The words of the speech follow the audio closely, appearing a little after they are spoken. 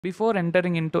Before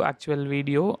entering into actual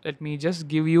video, let me just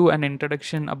give you an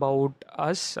introduction about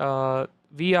us.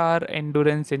 We are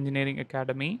Endurance Engineering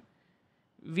Academy.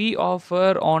 We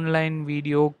offer online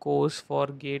video course for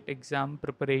GATE exam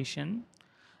preparation.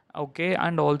 Okay,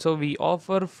 and also we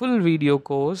offer full video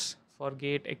course for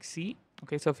GATE XC.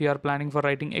 Okay, so if you are planning for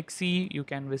writing XC, you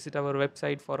can visit our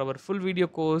website for our full video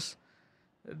course.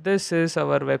 This is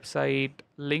our website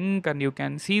link, and you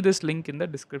can see this link in the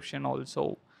description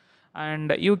also.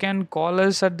 And you can call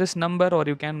us at this number, or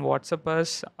you can WhatsApp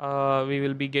us. We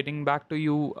will be getting back to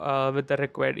you with the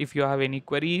required if you have any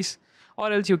queries,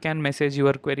 or else you can message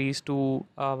your queries to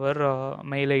our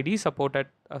mail ID support at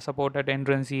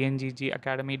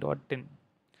enduranceengacademy.in.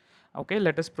 Okay,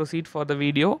 let us proceed for the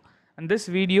video. And this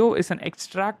video is an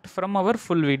extract from our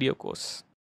full video course.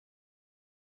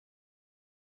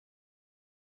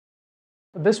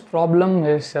 This problem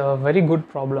is a very good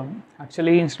problem.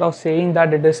 Actually, instead of saying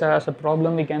that it is as a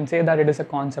problem, we can say that it is a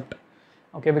concept.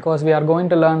 Okay, because we are going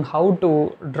to learn how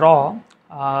to draw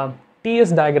a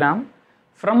TS diagram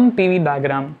from PV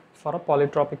diagram for a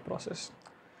polytropic process.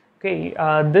 Okay,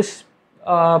 this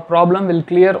problem will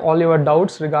clear all your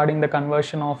doubts regarding the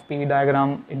conversion of PV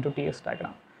diagram into TS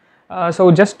diagram.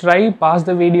 So just pause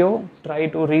the video, try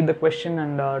to read the question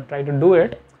and try to do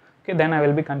it. Okay, then I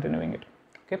will be continuing it.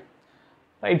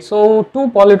 Right, so two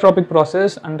polytropic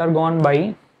process undergone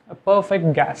by a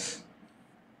perfect gas.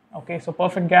 Okay, so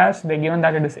perfect gas, they given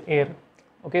that it is air.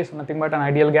 Okay, so nothing but an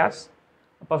ideal gas.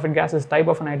 A perfect gas is type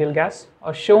of an ideal gas,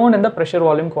 are shown in the pressure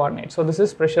volume coordinates. So this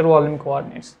is pressure volume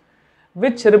coordinates.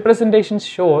 Which representation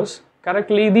shows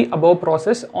correctly the above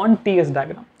process on TS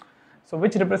diagram? So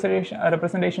which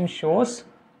representation shows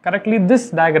correctly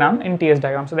this diagram in TS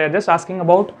diagram? So they are just asking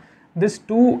about this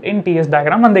two in TS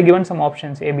diagram, and they given some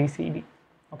options A, B, C, D.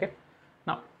 Okay,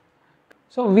 now,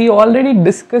 so we already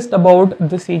discussed about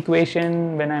this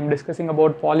equation when I am discussing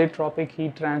about polytropic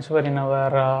heat transfer in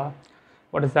our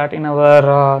in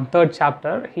our third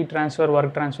chapter, heat transfer,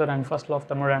 work transfer, and first law of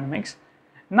thermodynamics.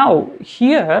 Now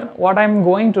here what I am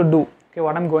going to do,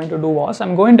 was I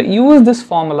am going to use this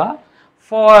formula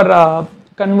for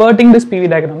converting this PV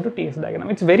diagram to TS diagram.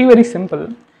 It's very simple.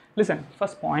 Listen,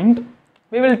 first point,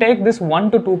 we will take this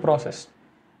 1 to 2 process.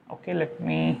 Okay, let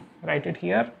me write it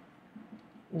here,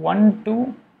 1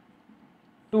 to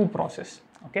 2 process.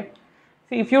 Okay,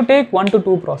 see, if you take 1 to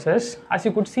 2 process, as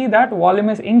you could see that volume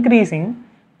is increasing,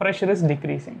 pressure is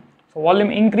decreasing. So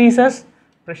volume increases,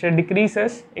 pressure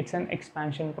decreases, it's an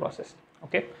expansion process.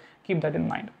 Okay, keep that in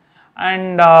mind,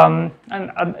 and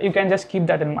you can just keep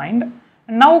that in mind.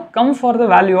 And now come for the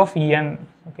value of n.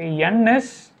 Okay, n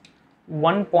is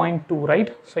 1.2,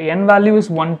 right? So n value is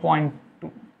 1.2.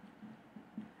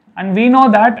 And we know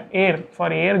that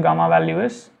for air gamma value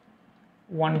is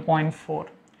 1.4.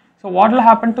 So what will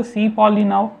happen to C poly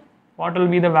now? What will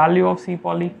be the value of C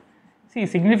poly? See,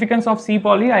 significance of C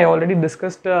poly I already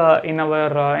discussed in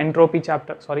our entropy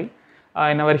chapter,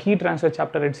 in our heat transfer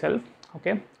chapter itself.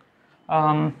 Okay,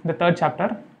 the third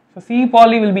chapter. So C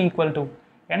poly will be equal to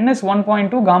n is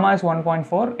 1.2, gamma is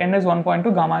 1.4, n is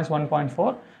 1.2, gamma is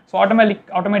 1.4. So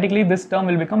automatically this term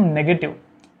will become negative.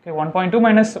 Okay, 1.2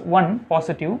 minus 1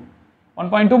 positive,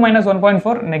 1.2 minus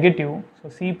 1.4 negative. So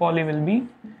C poly will be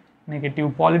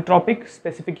negative. Polytropic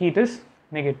specific heat is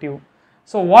negative.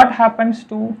 So what happens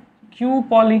to Q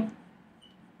poly?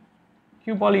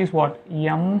 Q poly is what?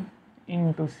 M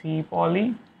into C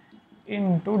poly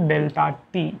into delta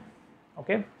T.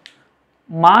 Okay,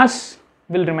 mass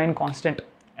will remain constant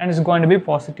and is going to be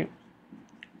positive.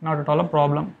 Not at all a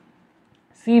problem.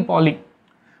 C poly,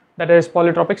 that is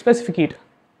polytropic specific heat.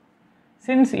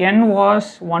 Since n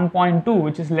was 1.2,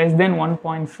 which is less than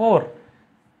 1.4,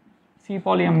 C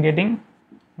poly I am getting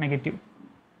negative.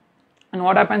 And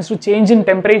what happens to change in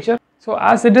temperature? So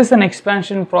as it is an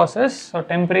expansion process, so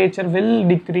temperature will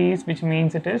decrease, which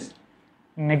means it is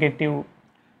negative.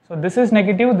 So this is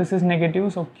negative,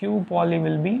 so Q poly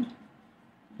will be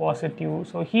positive.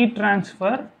 So heat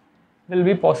transfer will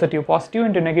be positive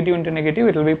into negative,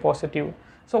 it will be positive.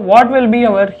 So what will be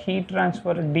our heat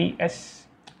transfer ds?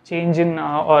 Change in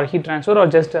or heat transfer, or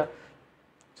just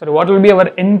what will be our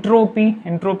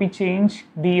entropy change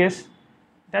ds?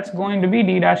 That's going to be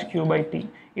d dash q by t.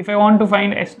 If I want to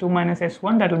find s2 minus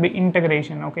s1, that will be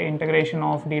integration. Okay, integration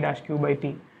of d dash q by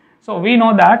t. So we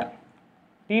know that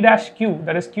d dash q,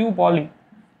 that is Q poly,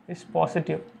 is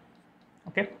positive.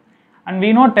 Okay, and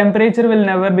we know temperature will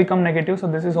never become negative, so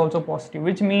this is also positive,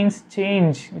 which means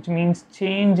change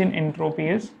in entropy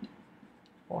is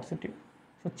positive.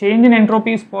 So change in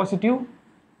entropy is positive,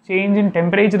 change in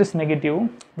temperature is negative,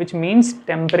 which means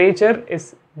temperature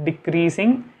is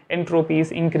decreasing, entropy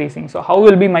is increasing. So how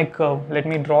will be my curve? Let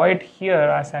me draw it here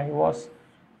as I was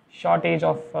shortage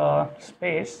of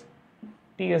space.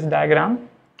 TS diagram.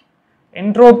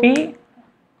 Entropy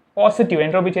positive,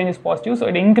 entropy change is positive, so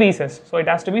it increases. So it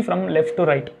has to be from left to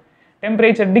right.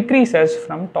 Temperature decreases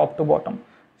from top to bottom.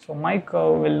 So my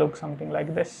curve will look something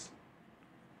like this.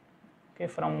 Okay,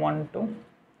 from 1 to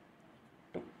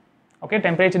 2. Okay,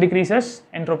 temperature decreases,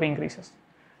 entropy increases.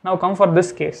 Now come for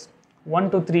this case, 1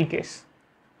 to 3 case.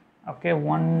 Okay,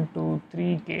 1 to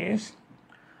 3 case.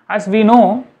 As we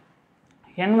know,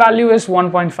 n value is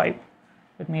 1.5.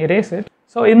 Let me erase it.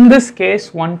 So in this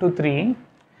case, 1 to 3,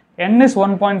 n is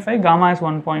 1.5, gamma is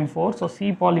 1.4. So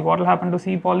C poly, what will happen to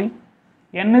C poly?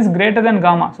 N is greater than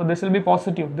gamma, so this will be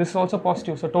positive. This is also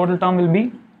positive, so total term will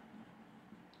be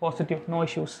positive, no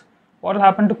issues. What will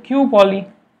happen to Q poly?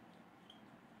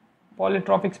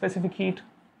 Polytropic specific heat,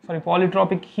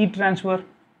 polytropic heat transfer.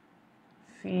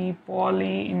 C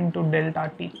poly into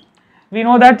delta T. We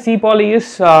know that C poly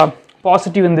is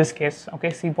positive in this case.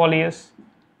 Okay, C poly is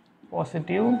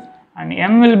positive and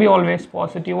M will be always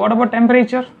positive. What about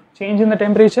temperature? Change in the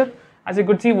temperature. As you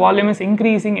could see, volume is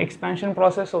increasing, expansion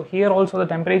process. So here also the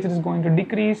temperature is going to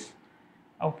decrease.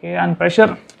 Okay, and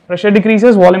pressure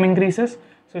decreases, volume increases.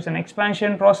 So it's an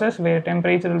expansion process where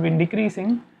temperature will be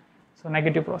decreasing. So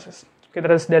negative process. Okay,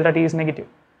 that is delta T is negative.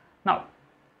 Now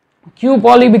Q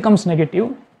poly becomes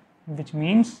negative, which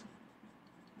means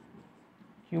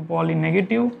Q poly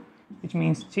negative, which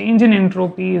means change in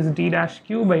entropy is d dash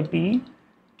Q by T.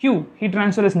 Q, heat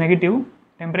transfer is negative,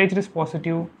 temperature is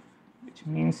positive, which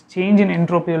means change in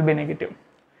entropy will be negative.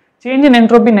 Change in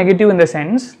entropy negative in the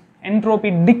sense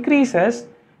entropy decreases,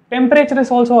 temperature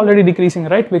is also already decreasing,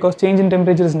 right? Because change in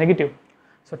temperature is negative.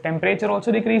 So temperature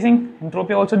also decreasing,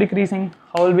 entropy also decreasing.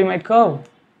 How will be my curve?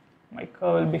 My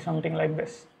curve will be something like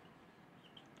this.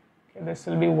 Okay, this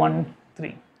will be 1,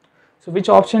 3. So which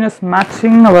option is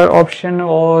matching? Our option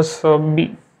was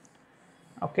B.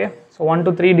 Okay, so 1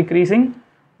 to 3 decreasing,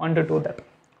 1 to 2 that.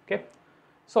 Okay,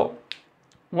 so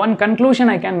one conclusion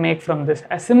I can make from this,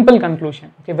 a simple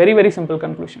conclusion. Okay, very, very simple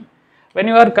conclusion. When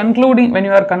you are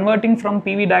converting from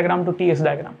PV diagram to TS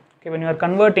diagram, okay, when you are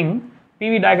converting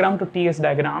PV diagram to TS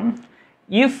diagram,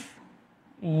 if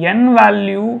n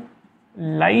value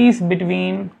lies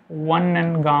between 1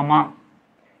 and gamma,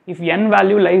 if n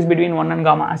value lies between 1 and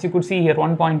gamma, as you could see here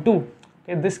 1.2,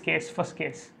 okay, this case, first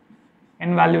case,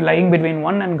 n value lying between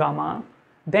 1 and gamma,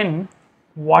 then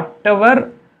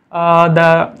whatever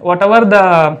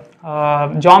the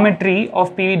geometry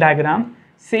of PV diagram,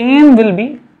 same will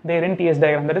be there in TS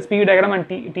diagram. That is, PV diagram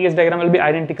and TS diagram will be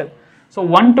identical. So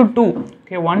 1 to 2,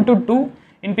 okay, 1 to 2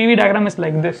 in PV diagram is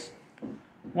like this.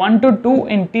 1 to 2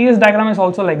 in TS diagram is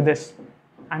also like this.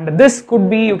 And this could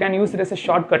be, you can use it as a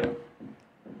shortcut.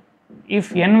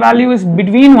 If n value is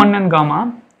between 1 and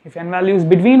gamma,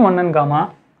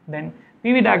 then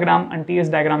PV diagram and TS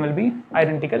diagram will be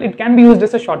identical. It can be used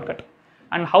as a shortcut.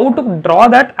 And how to draw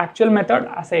that actual method,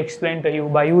 as I explained to you,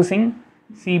 by using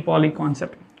C poly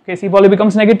concept. Okay, C poly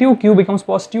becomes negative, Q becomes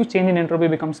positive, change in entropy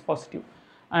becomes positive.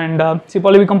 And C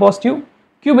poly become positive,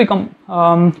 Q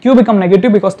become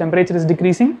negative because temperature is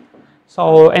decreasing.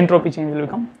 So entropy change will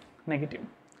become negative.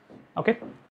 Okay.